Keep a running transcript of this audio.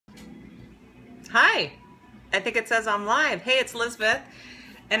Hi, I think it says I'm live. Hey, it's Elizabeth,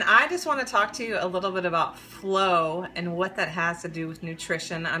 and I just want to talk to you a little bit about flow and what that has to do with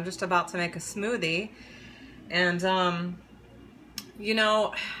nutrition. I'm just about to make a smoothie, and I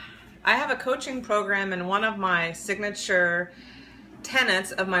have a coaching program, and one of my signature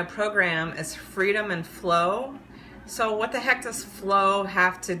tenets of my program is freedom and flow. So what the heck does flow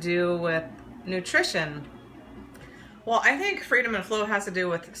have to do with nutrition? Well, I think freedom and flow has to do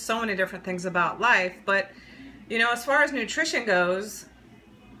with so many different things about life, but as far as nutrition goes,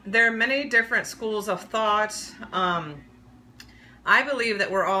 there are many different schools of thought. I believe that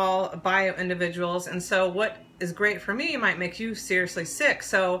we're all bio-individuals, and so what is great for me might make you seriously sick.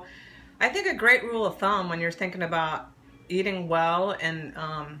 So I think a great rule of thumb when you're thinking about eating well and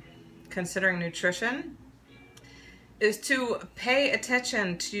considering nutrition is to pay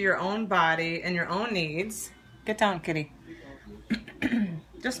attention to your own body and your own needs. Get down, kitty.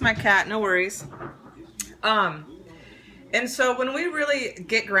 Just my cat, no worries. And so when we really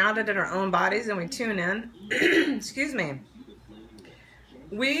get grounded in our own bodies and we tune in, excuse me,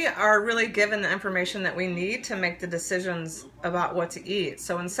 we are really given the information that we need to make the decisions about what to eat.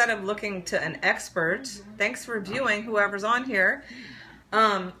 So instead of looking to an expert, thanks for viewing whoever's on here,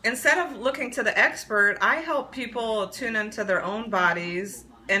 instead of looking to the expert, I help people tune into their own bodies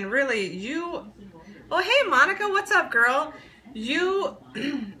and really oh, hey, Monica, what's up, girl? You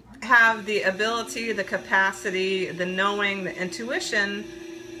have the ability, the capacity, the knowing, the intuition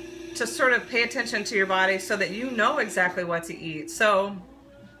to sort of pay attention to your body so that you know exactly what to eat. So,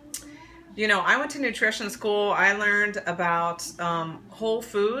 I went to nutrition school. I learned about whole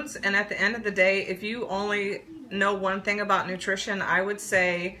foods. And at the end of the day, if you only know one thing about nutrition, I would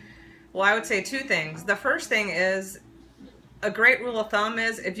say two things. The first thing is, a great rule of thumb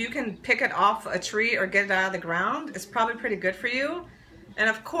is if you can pick it off a tree or get it out of the ground, it's probably pretty good for you. And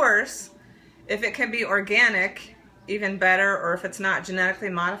of course, if it can be organic, even better, or if it's not genetically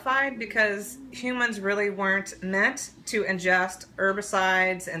modified, because humans really weren't meant to ingest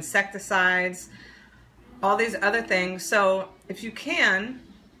herbicides, insecticides, all these other things. So if you can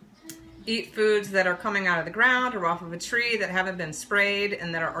eat foods that are coming out of the ground or off of a tree that haven't been sprayed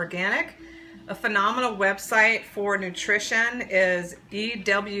and that are organic, a phenomenal website for nutrition is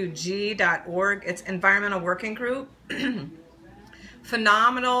EWG.org. It's Environmental Working Group.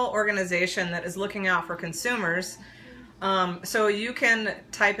 Phenomenal organization that is looking out for consumers. So you can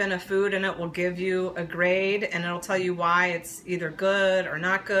type in a food and it will give you a grade and it'll tell you why it's either good or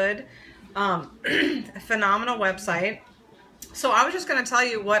not good. Phenomenal website. So I was just going to tell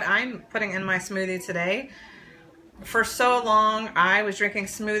you what I'm putting in my smoothie today. For so long, I was drinking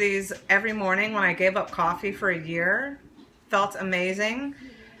smoothies every morning when I gave up coffee for a year. Felt amazing.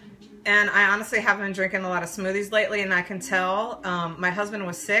 And I honestly haven't been drinking a lot of smoothies lately, and I can tell. My husband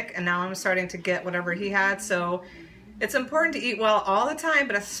was sick, and now I'm starting to get whatever he had. So it's important to eat well all the time,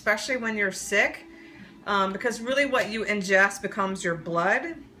 but especially when you're sick, because really what you ingest becomes your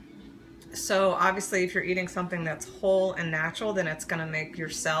blood. So obviously, if you're eating something that's whole and natural, then it's going to make your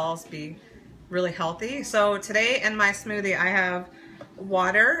cells be really healthy. So today in my smoothie I have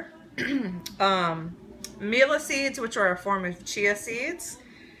water, mila seeds, which are a form of chia seeds,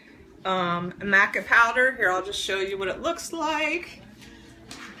 maca powder. Here, I'll just show you what it looks like.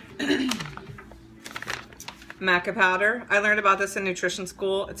 Maca powder. I learned about this in nutrition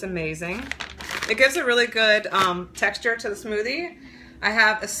school. It's amazing. It gives a really good texture to the smoothie. I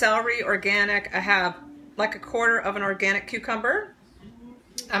have a celery organic. I have like a quarter of an organic cucumber.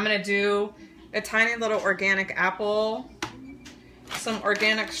 I'm gonna do a tiny little organic apple, some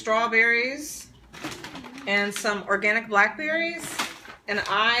organic strawberries, and some organic blackberries. And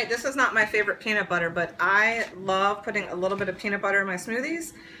this is not my favorite peanut butter, but I love putting a little bit of peanut butter in my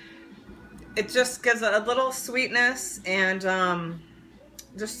smoothies. It just gives it a little sweetness and I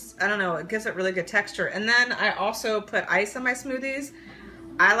don't know, it gives it really good texture. And then I also put ice in my smoothies.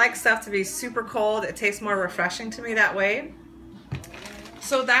 I like stuff to be super cold. It tastes more refreshing to me that way.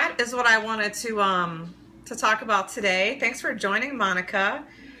 So that is what I wanted to talk about today. Thanks for joining, Monica.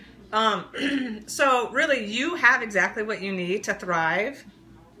 So really, you have exactly what you need to thrive.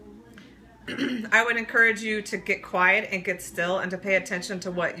 I would encourage you to get quiet and get still and to pay attention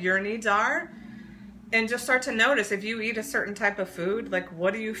to what your needs are. And just start to notice if you eat a certain type of food, like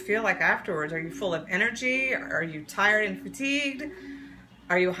what do you feel like afterwards? Are you full of energy? Are you tired and fatigued?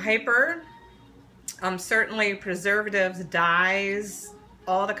 Are you hyper? Certainly preservatives, dyes,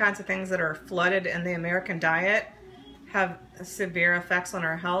 all the kinds of things that are flooded in the American diet have severe effects on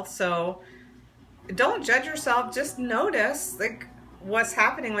our health. So don't judge yourself, just notice like what's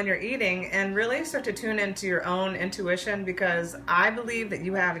happening when you're eating and really start to tune into your own intuition, because I believe that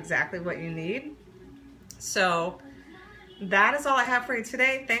you have exactly what you need. So that is all I have for you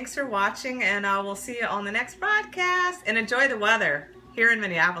today. Thanks for watching, and we'll see you on the next broadcast. And enjoy the weather. Here in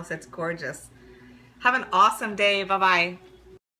Minneapolis, it's gorgeous. Have an awesome day. Bye-bye.